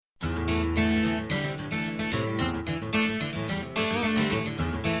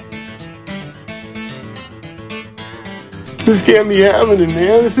This can't be happening,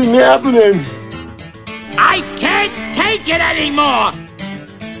 man. This isn't happening. I can't take it anymore!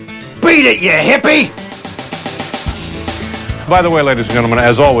 Beat it, you hippie! By the way, ladies and gentlemen,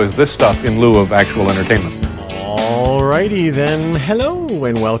 as always, this stuff in lieu of actual entertainment. Alrighty then, hello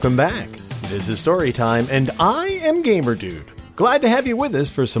and welcome back. This is Storytime, and I am Gamer Dude. Glad to have you with us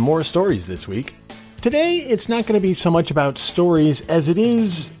for some more stories this week. Today, it's not going to be so much about stories as it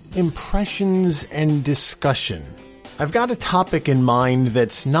is impressions and discussion. I've got a topic in mind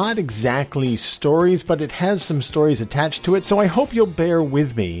that's not exactly stories, but it has some stories attached to it, so I hope you'll bear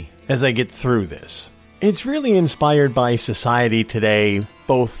with me as I get through this. It's really inspired by society today,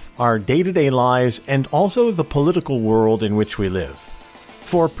 both our day-to-day lives and also the political world in which we live.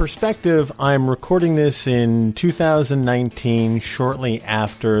 For perspective, I'm recording this in 2019, shortly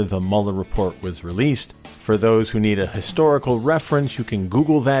after the Mueller report was released. For those who need a historical reference, you can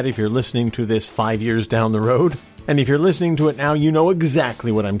Google that if you're listening to this 5 years down the road. And if you're listening to it now, you know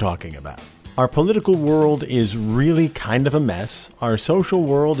exactly what I'm talking about. Our political world is really kind of a mess. Our social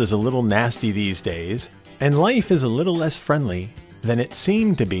world is a little nasty these days. And life is a little less friendly than it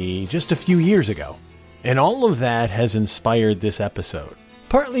seemed to be just a few years ago. And all of that has inspired this episode.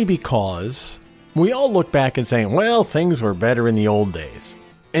 Partly because we all look back and say, well, things were better in the old days.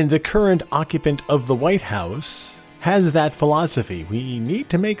 And the current occupant of the White House has that philosophy. We need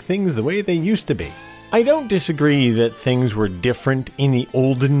to make things the way they used to be. I don't disagree that things were different in the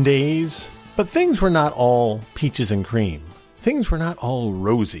olden days, but things were not all peaches and cream. Things were not all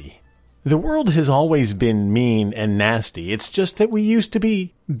rosy. The world has always been mean and nasty. It's just that we used to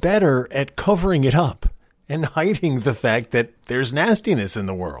be better at covering it up and hiding the fact that there's nastiness in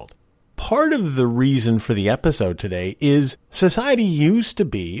the world. Part of the reason for the episode today is society used to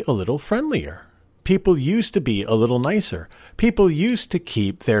be a little friendlier. People used to be a little nicer. People used to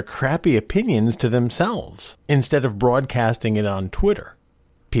keep their crappy opinions to themselves instead of broadcasting it on Twitter.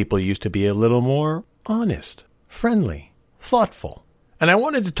 People used to be a little more honest, friendly, thoughtful. And I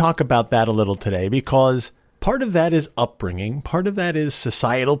wanted to talk about that a little today because part of that is upbringing, part of that is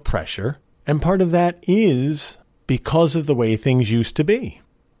societal pressure, and part of that is because of the way things used to be.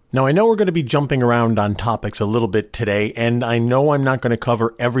 Now, I know we're going to be jumping around on topics a little bit today, and I know I'm not going to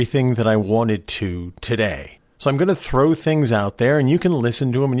cover everything that I wanted to today. So I'm going to throw things out there, and you can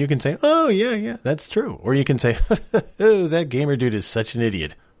listen to them, and you can say, oh, yeah, that's true. Or you can say, oh, that Gamer Dude is such an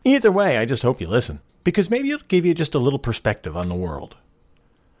idiot. Either way, I just hope you listen, because maybe it'll give you just a little perspective on the world.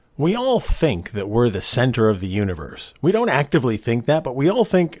 We all think that we're the center of the universe. We don't actively think that, but we all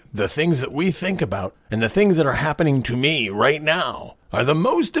think the things that we think about and the things that are happening to me right now are the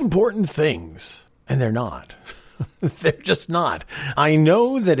most important things. And they're not. They're just not. I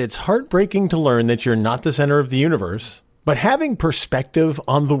know that it's heartbreaking to learn that you're not the center of the universe, but having perspective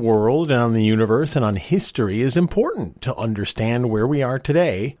on the world and on the universe and on history is important to understand where we are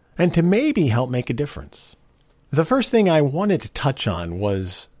today and to maybe help make a difference. The first thing I wanted to touch on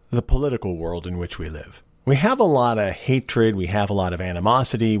was the political world in which we live. We have a lot of hatred, we have a lot of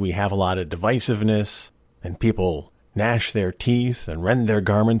animosity, we have a lot of divisiveness, and people gnash their teeth and rend their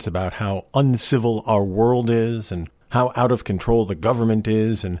garments about how uncivil our world is and how out of control the government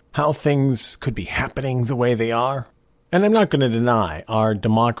is and how things could be happening the way they are. And I'm not going to deny our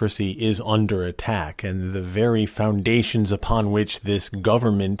democracy is under attack, and the very foundations upon which this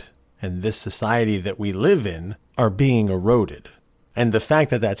government and this society that we live in are being eroded. And the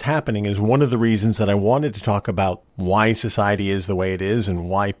fact that that's happening is one of the reasons that I wanted to talk about why society is the way it is and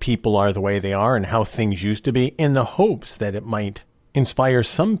why people are the way they are and how things used to be, in the hopes that it might inspire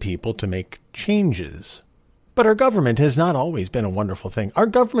some people to make changes. But our government has not always been a wonderful thing. Our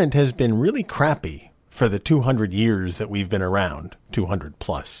government has been really crappy for the 200 years that we've been around, 200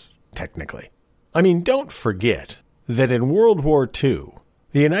 plus, technically. I mean, don't forget that in World War II,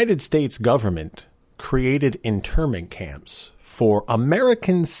 the United States government created internment camps for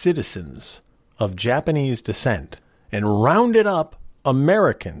American citizens of Japanese descent and rounded up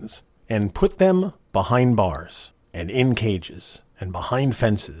Americans and put them behind bars and in cages and behind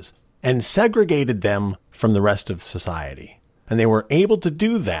fences and segregated them from the rest of society. And they were able to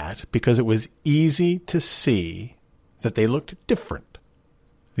do that because it was easy to see that they looked different.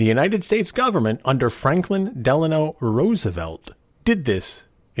 The United States government under Franklin Delano Roosevelt did this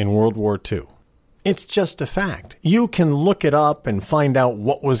in World War II. It's just a fact. You can look it up and find out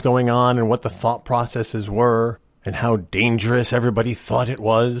what was going on and what the thought processes were and how dangerous everybody thought it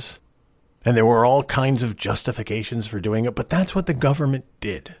was. And there were all kinds of justifications for doing it, but that's what the government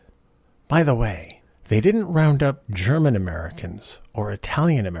did. By the way, they didn't round up German Americans or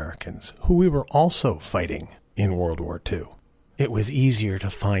Italian Americans, who we were also fighting in World War II. It was easier to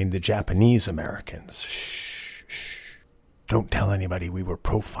find the Japanese Americans. Shh. Don't tell anybody we were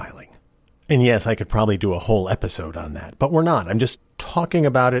profiling. And yes, I could probably do a whole episode on that, but we're not. I'm just talking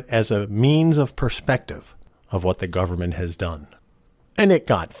about it as a means of perspective of what the government has done. And it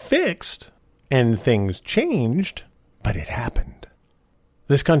got fixed, and things changed, but it happened.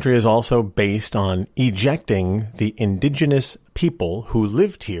 This country is also based on ejecting the indigenous people who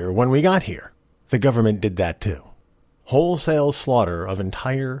lived here when we got here. The government did that too. Wholesale slaughter of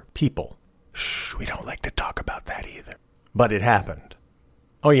entire people. Shh, we don't like to talk about that either. But it happened.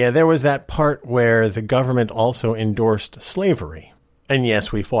 Oh yeah, there was that part where the government also endorsed slavery. And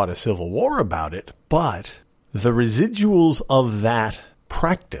yes, we fought a civil war about it, but the residuals of that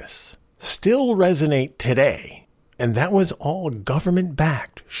practice still resonate today. And that was all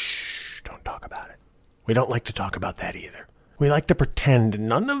government-backed. Shh, don't talk about it. We don't like to talk about that either. We like to pretend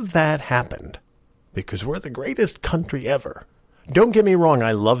none of that happened because we're the greatest country ever. Don't get me wrong,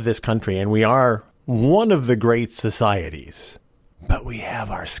 I love this country, and we are one of the great societies. But we have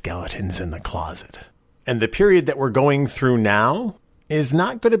our skeletons in the closet. And the period that we're going through now is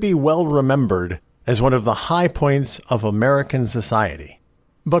not going to be well remembered as one of the high points of American society.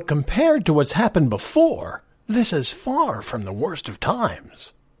 But compared to what's happened before, this is far from the worst of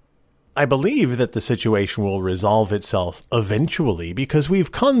times. I believe that the situation will resolve itself eventually because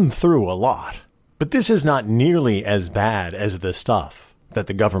we've come through a lot. But this is not nearly as bad as the stuff that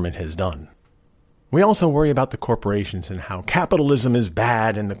the government has done. We also worry about the corporations and how capitalism is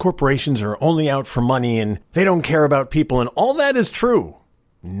bad and the corporations are only out for money and they don't care about people, and all that is true.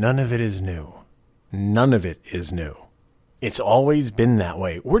 None of it is new. None of it is new. It's always been that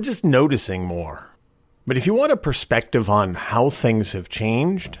way. We're just noticing more. But if you want a perspective on how things have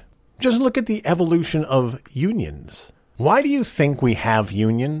changed, just look at the evolution of unions. Why do you think we have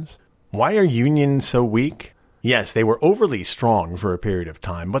unions? Why are unions so weak? Yes, they were overly strong for a period of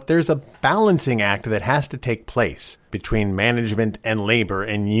time, but there's a balancing act that has to take place between management and labor,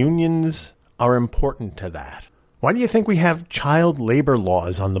 and unions are important to that. Why do you think we have child labor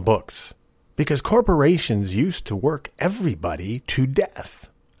laws on the books? Because corporations used to work everybody to death.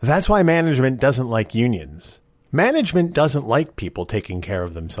 That's why management doesn't like unions. Management doesn't like people taking care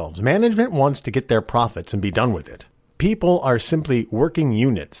of themselves. Management wants to get their profits and be done with it. People are simply working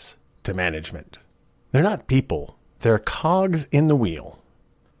units to management. They're not people. They're cogs in the wheel.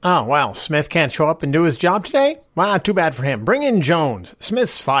 Oh, well, Smith can't show up and do his job today? Well, too bad for him. Bring in Jones.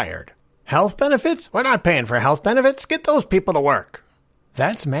 Smith's fired. Health benefits? We're not paying for health benefits. Get those people to work.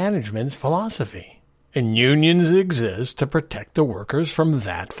 That's management's philosophy. And unions exist to protect the workers from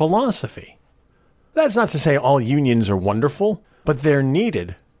that philosophy. That's not to say all unions are wonderful, but they're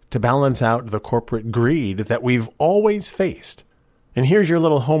needed to balance out the corporate greed that we've always faced. And here's your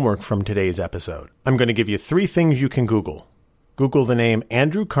little homework from today's episode. I'm going to give you 3 things you can Google. Google the name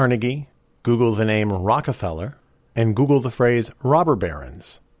Andrew Carnegie, Google the name Rockefeller, and Google the phrase robber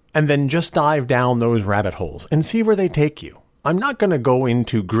barons. And then just dive down those rabbit holes and see where they take you. I'm not going to go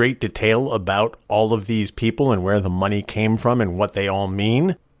into great detail about all of these people and where the money came from and what they all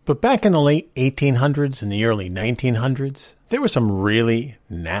mean. But back in the late 1800s and the early 1900s, there were some really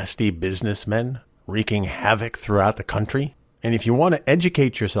nasty businessmen wreaking havoc throughout the country. And if you want to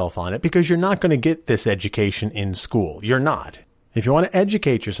educate yourself on it, because you're not going to get this education in school, you're not. If you want to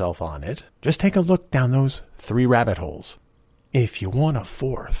educate yourself on it, just take a look down those 3 rabbit holes. If you want a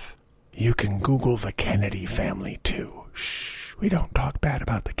 4th, you can Google the Kennedy family too. Shh, we don't talk bad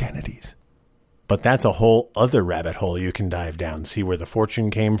about the Kennedys. But that's a whole other rabbit hole you can dive down, see where the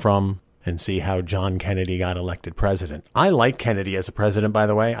fortune came from, and see how John Kennedy got elected president. I like Kennedy as a president, by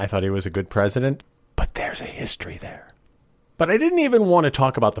the way. I thought he was a good president, but there's a history there. But I didn't even want to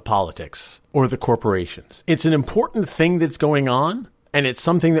talk about the politics or the corporations. It's an important thing that's going on, and it's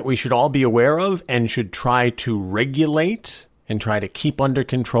something that we should all be aware of and should try to regulate and try to keep under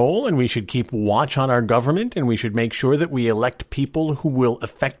control, and we should keep watch on our government, and we should make sure that we elect people who will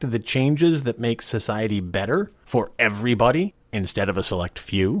effect the changes that make society better for everybody instead of a select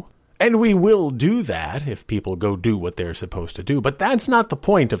few. And we will do that if people go do what they're supposed to do. But that's not the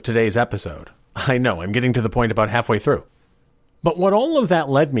point of today's episode. I know, I'm getting to the point about halfway through. But what all of that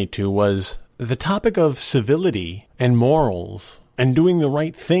led me to was the topic of civility and morals and doing the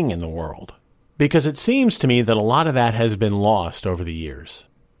right thing in the world. Because it seems to me that a lot of that has been lost over the years.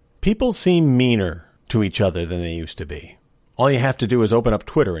 People seem meaner to each other than they used to be. All you have to do is open up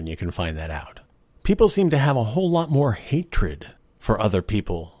Twitter and you can find that out. People seem to have a whole lot more hatred for other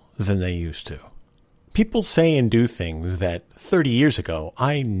people than they used to. People say and do things that 30 years ago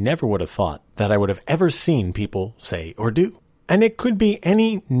I never would have thought that I would have ever seen people say or do. And it could be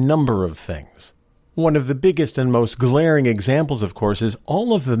any number of things. One of the biggest and most glaring examples, of course, is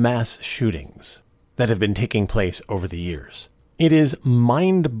all of the mass shootings that have been taking place over the years. It is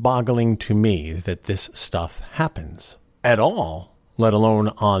mind-boggling to me that this stuff happens at all, let alone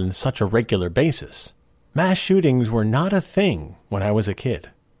on such a regular basis. Mass shootings were not a thing when I was a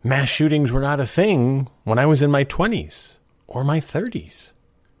kid. Mass shootings were not a thing when I was in my 20s or my 30s.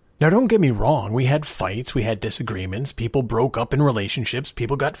 Now, don't get me wrong. We had fights. We had disagreements. People broke up in relationships.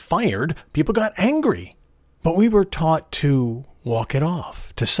 People got fired. People got angry. But we were taught to walk it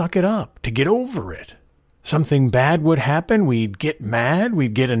off, to suck it up, to get over it. Something bad would happen. We'd get mad.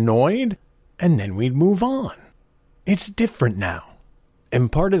 We'd get annoyed. And then we'd move on. It's different now.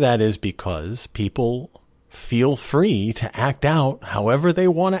 And part of that is because people feel free to act out however they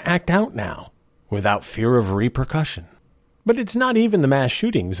want to act out now, without fear of repercussion. But it's not even the mass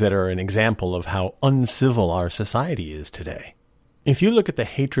shootings that are an example of how uncivil our society is today. If you look at the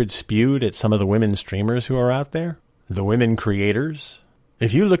hatred spewed at some of the women streamers who are out there, the women creators,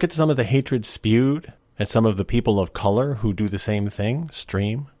 if you look at some of the hatred spewed at some of the people of color who do the same thing,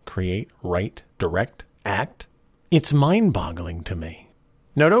 stream, create, write, direct, act, it's mind-boggling to me.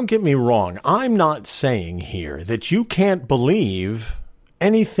 Now, don't get me wrong. I'm not saying here that you can't believe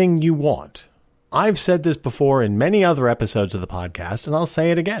anything you want. I've said this before in many other episodes of the podcast, and I'll say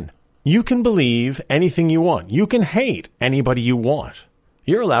it again. You can believe anything you want. You can hate anybody you want.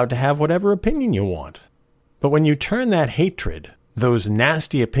 You're allowed to have whatever opinion you want. But when you turn that hatred, those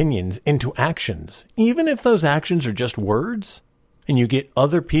nasty opinions, into actions, even if those actions are just words, and you get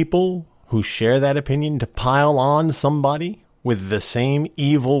other people who share that opinion to pile on somebody with the same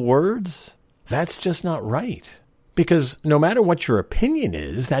evil words, that's just not right. Because no matter what your opinion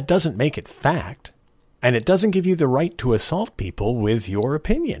is, that doesn't make it fact. And it doesn't give you the right to assault people with your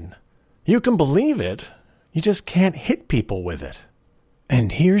opinion. You can believe it, you just can't hit people with it.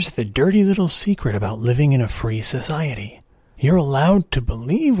 And here's the dirty little secret about living in a free society. You're allowed to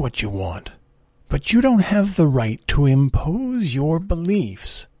believe what you want, but you don't have the right to impose your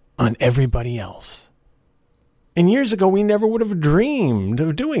beliefs on everybody else. And years ago, we never would have dreamed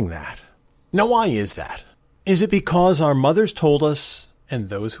of doing that. Now, why is that? Is it because our mothers told us, and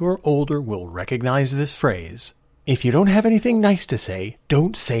those who are older will recognize this phrase, if you don't have anything nice to say,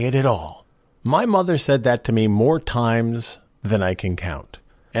 don't say it at all? My mother said that to me more times than I can count.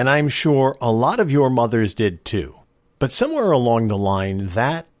 And I'm sure a lot of your mothers did too. But somewhere along the line,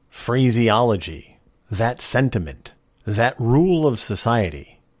 that phraseology, that sentiment, that rule of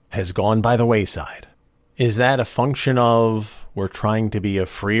society has gone by the wayside. Is that a function of we're trying to be a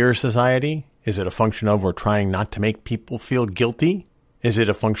freer society? Is it a function of we're trying not to make people feel guilty? Is it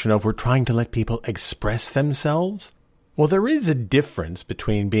a function of we're trying to let people express themselves? Well, there is a difference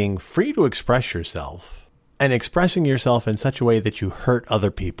between being free to express yourself and expressing yourself in such a way that you hurt other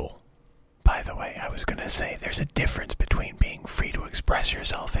people. By the way, I was going to say there's a difference between being free to express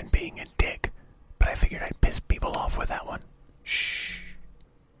yourself and being a dick, but I figured I'd piss people off with that one. Shh.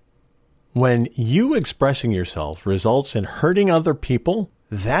 When you expressing yourself results in hurting other people,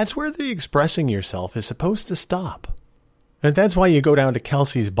 that's where the expressing yourself is supposed to stop. And that's why you go down to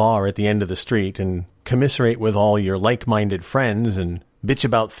Kelsey's bar at the end of the street and commiserate with all your like-minded friends and bitch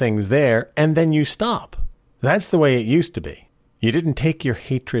about things there, and then you stop. That's the way it used to be. You didn't take your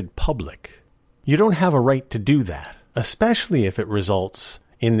hatred public. You don't have a right to do that, especially if it results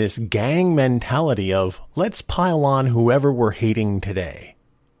in this gang mentality of, let's pile on whoever we're hating today.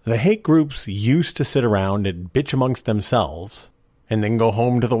 The hate groups used to sit around and bitch amongst themselves and then go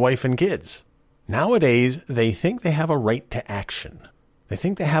home to the wife and kids. Nowadays, they think they have a right to action. They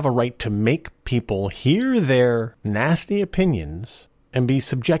think they have a right to make people hear their nasty opinions and be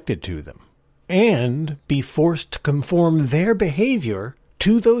subjected to them, and be forced to conform their behavior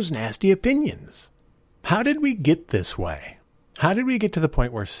to those nasty opinions. How did we get this way? How did we get to the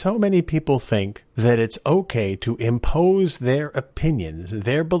point where so many people think that it's okay to impose their opinions,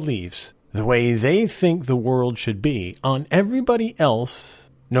 their beliefs, the way they think the world should be on everybody else,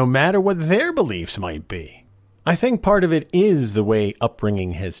 no matter what their beliefs might be? I think part of it is the way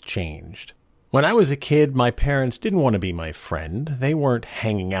upbringing has changed. When I was a kid, my parents didn't want to be my friend. They weren't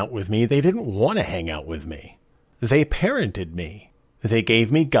hanging out with me. They didn't want to hang out with me. They parented me. They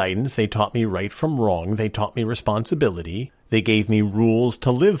gave me guidance. They taught me right from wrong. They taught me responsibility. They gave me rules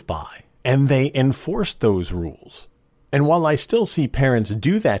to live by, and they enforced those rules. And while I still see parents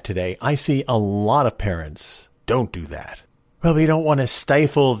do that today, I see a lot of parents don't do that. Well, we don't want to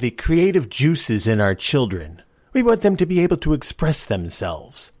stifle the creative juices in our children. We want them to be able to express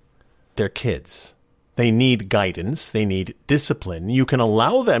themselves. They're kids. They need guidance. They need discipline. You can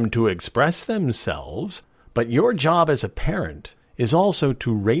allow them to express themselves, but your job as a parent is also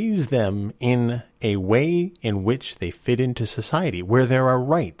to raise them in a way in which they fit into society, where there are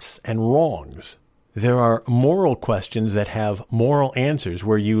rights and wrongs. There are moral questions that have moral answers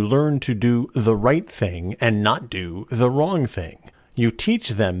where you learn to do the right thing and not do the wrong thing. You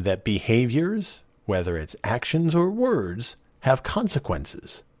teach them that behaviors, whether it's actions or words, have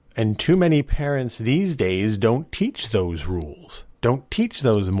consequences. And too many parents these days don't teach those rules, don't teach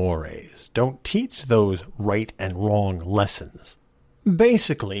those mores, don't teach those right and wrong lessons.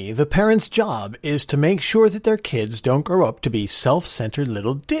 Basically, the parent's job is to make sure that their kids don't grow up to be self-centered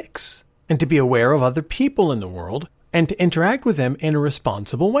little dicks, and to be aware of other people in the world, and to interact with them in a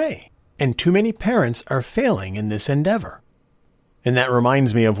responsible way. And too many parents are failing in this endeavor. And that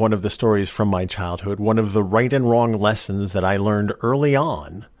reminds me of one of the stories from my childhood, one of the right and wrong lessons that I learned early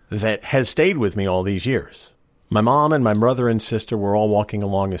on that has stayed with me all these years. My mom and my brother and sister were all walking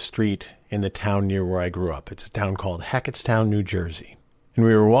along a street in the town near where I grew up. It's a town called Hackettstown, New Jersey. And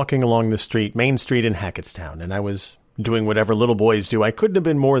we were walking along the street, Main Street in Hackettstown, and I was doing whatever little boys do. I couldn't have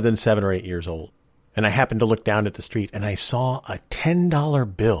been more than 7 or 8 years old. And I happened to look down at the street, and I saw a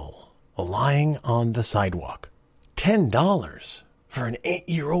 $10 bill lying on the sidewalk. $10 for an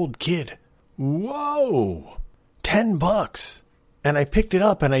 8-year-old kid. Whoa! $10. And I picked it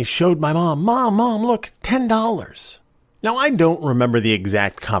up and I showed my mom. Mom, look, $10. Now, I don't remember the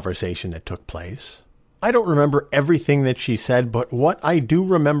exact conversation that took place. I don't remember everything that she said, but what I do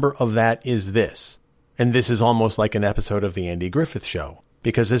remember of that is this. And this is almost like an episode of The Andy Griffith Show,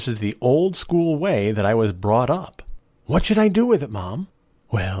 because this is the old school way that I was brought up. What should I do with it, Mom?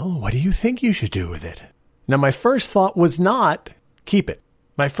 Well, what do you think you should do with it? Now, my first thought was not keep it.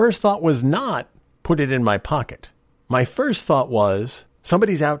 My first thought was not put it in my pocket. My first thought was,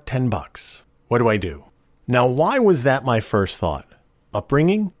 somebody's out $10. What do I do? Now, why was that my first thought?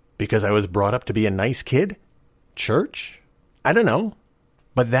 Upbringing? Because I was brought up to be a nice kid? Church? I don't know.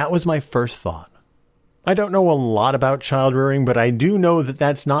 But that was my first thought. I don't know a lot about child rearing, but I do know that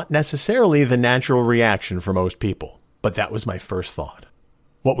that's not necessarily the natural reaction for most people. But that was my first thought.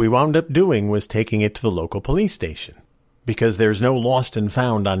 What we wound up doing was taking it to the local police station, because there's no lost and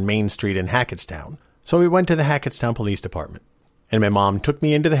found on Main Street in Hackettstown. So we went to the Hackettstown Police Department, and my mom took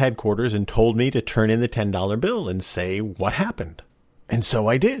me into the headquarters and told me to turn in the $10 bill and say what happened. And so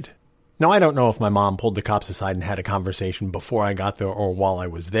I did. Now, I don't know if my mom pulled the cops aside and had a conversation before I got there or while I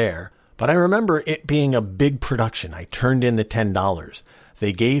was there, but I remember it being a big production. I turned in the $10.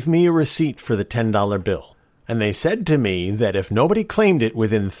 They gave me a receipt for the $10 bill, and they said to me that if nobody claimed it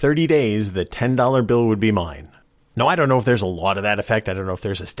within 30 days, the $10 bill would be mine. Now, I don't know if there's a law to that effect. I don't know if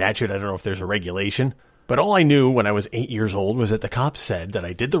there's a statute. I don't know if there's a regulation. But all I knew when I was 8 years old was that the cops said that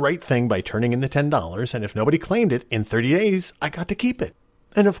I did the right thing by turning in the $10, and if nobody claimed it, in 30 days, I got to keep it.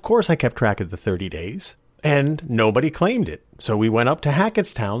 And of course I kept track of the 30 days, and nobody claimed it. So we went up to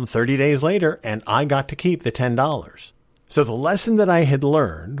Hackettstown 30 days later, and I got to keep the $10. So the lesson that I had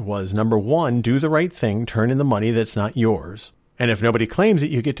learned was, number one, do the right thing, turn in the money that's not yours. And if nobody claims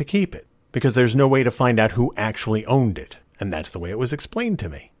it, you get to keep it, because there's no way to find out who actually owned it. And that's the way it was explained to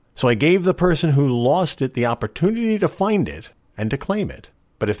me. So I gave the person who lost it the opportunity to find it and to claim it.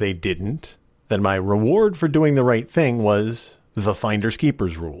 But if they didn't, then my reward for doing the right thing was the finder's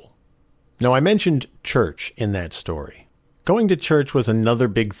keeper's rule. Now, I mentioned church in that story. Going to church was another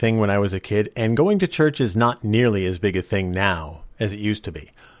big thing when I was a kid, and going to church is not nearly as big a thing now as it used to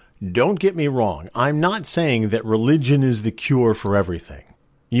be. Don't get me wrong. I'm not saying that religion is the cure for everything.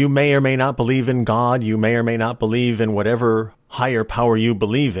 You may or may not believe in God. You may or may not believe in whatever higher power you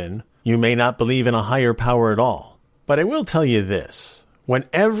believe in. You may not believe in a higher power at all. But I will tell you this. When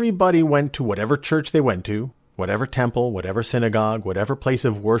everybody went to whatever church they went to, whatever temple, whatever synagogue, whatever place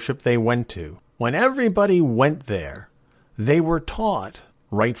of worship they went to, when everybody went there, they were taught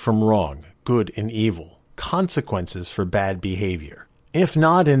right from wrong, good and evil, consequences for bad behavior. If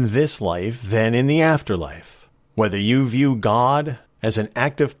not in this life, then in the afterlife. Whether you view God as an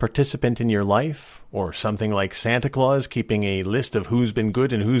active participant in your life, or something like Santa Claus keeping a list of who's been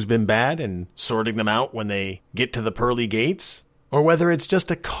good and who's been bad and sorting them out when they get to the pearly gates, or whether it's just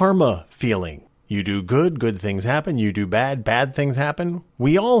a karma feeling. You do good, good things happen. You do bad, bad things happen.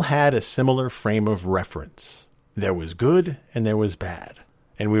 We all had a similar frame of reference. There was good and there was bad.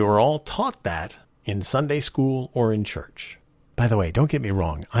 And we were all taught that in Sunday school or in church. By the way, don't get me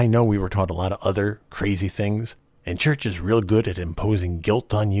wrong. I know we were taught a lot of other crazy things. And church is real good at imposing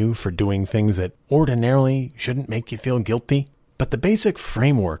guilt on you for doing things that ordinarily shouldn't make you feel guilty. But the basic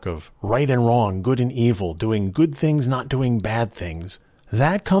framework of right and wrong, good and evil, doing good things, not doing bad things,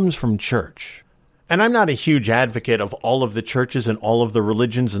 that comes from church. And I'm not a huge advocate of all of the churches and all of the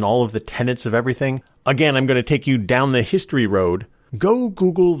religions and all of the tenets of everything. Again, I'm going to take you down the history road. Go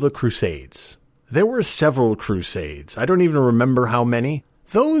Google the Crusades. There were several crusades. I don't even remember how many.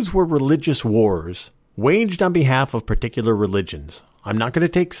 those were religious wars waged on behalf of particular religions. I'm not going to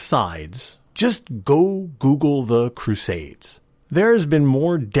take sides. Just go Google the Crusades. There's been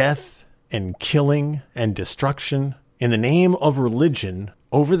more death and killing and destruction in the name of religion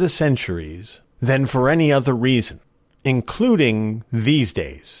over the centuries than for any other reason, including these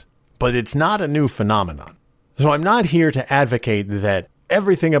days. But it's not a new phenomenon. So I'm not here to advocate that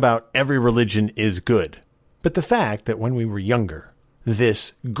everything about every religion is good. But the fact that when we were younger,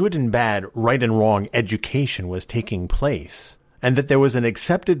 this good and bad, right and wrong education was taking place, and that there was an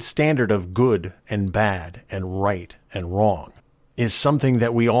accepted standard of good and bad and right and wrong, is something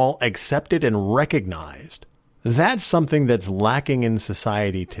that we all accepted and recognized. That's something that's lacking in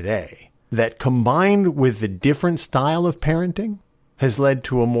society today, that combined with the different style of parenting has led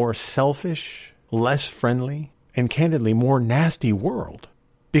to a more selfish, less friendly, and candidly more nasty world.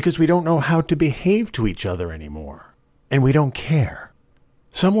 Because we don't know how to behave to each other anymore. And we don't care.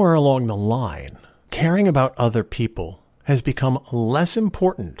 Somewhere along the line, caring about other people has become less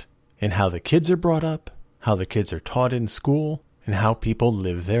important in how the kids are brought up, how the kids are taught in school, and how people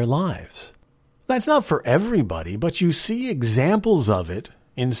live their lives. That's not for everybody, but you see examples of it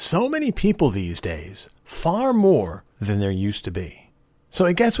in so many people these days, far more than there used to be. So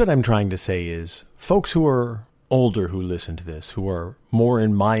I guess what I'm trying to say is, folks who are older who listen to this, who are more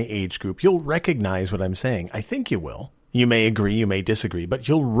in my age group, you'll recognize what I'm saying. I think you will. You may agree, you may disagree, but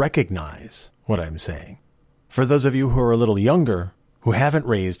you'll recognize what I'm saying. For those of you who are a little younger, who haven't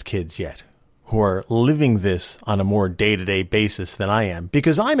raised kids yet, who are living this on a more day-to-day basis than I am,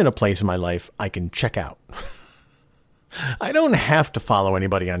 because I'm in a place in my life I can check out. I don't have to follow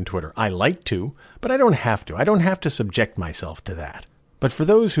anybody on Twitter. I like to, but I don't have to. I don't have to subject myself to that. But for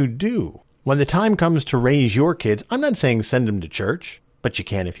those who do, when the time comes to raise your kids, I'm not saying send them to church, but you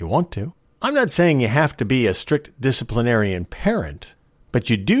can if you want to. I'm not saying you have to be a strict disciplinarian parent, but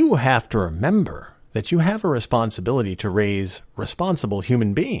you do have to remember that you have a responsibility to raise responsible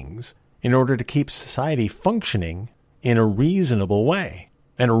human beings in order to keep society functioning in a reasonable way.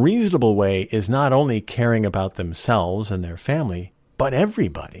 And a reasonable way is not only caring about themselves and their family, but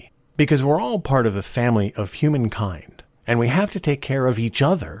everybody. Because we're all part of a family of humankind, and we have to take care of each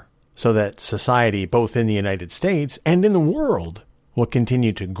other so that society, both in the United States and in the world, will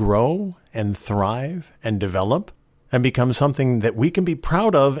continue to grow and thrive and develop and become something that we can be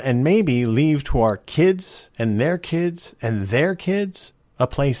proud of and maybe leave to our kids and their kids and their kids a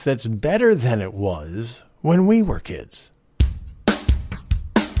place that's better than it was when we were kids.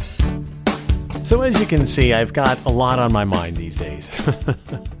 So as you can see, I've got a lot on my mind these days.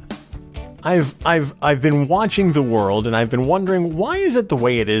 I've been watching the world and I've been wondering, why is it the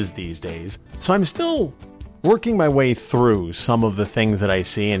way it is these days? So I'm still working my way through some of the things that I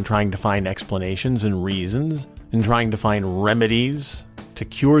see and trying to find explanations and reasons and trying to find remedies to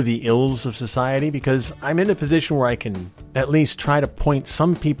cure the ills of society, because I'm in a position where I can at least try to point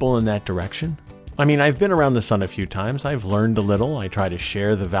some people in that direction. I mean, I've been around the sun a few times. I've learned a little. I try to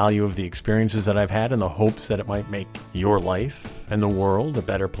share the value of the experiences that I've had in the hopes that it might make your life and the world a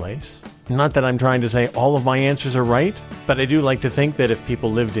better place. Not that I'm trying to say all of my answers are right, but I do like to think that if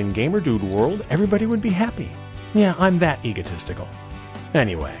people lived in Gamer Dude world, everybody would be happy. Yeah, I'm that egotistical.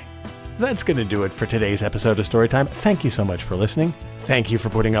 Anyway, that's going to do it for today's episode of Storytime. Thank you so much for listening. Thank you for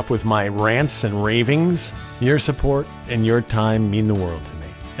putting up with my rants and ravings. Your support and your time mean the world to me,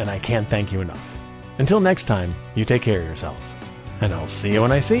 and I can't thank you enough. Until next time, you take care of yourselves, and I'll see you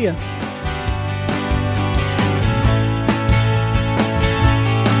when I see you.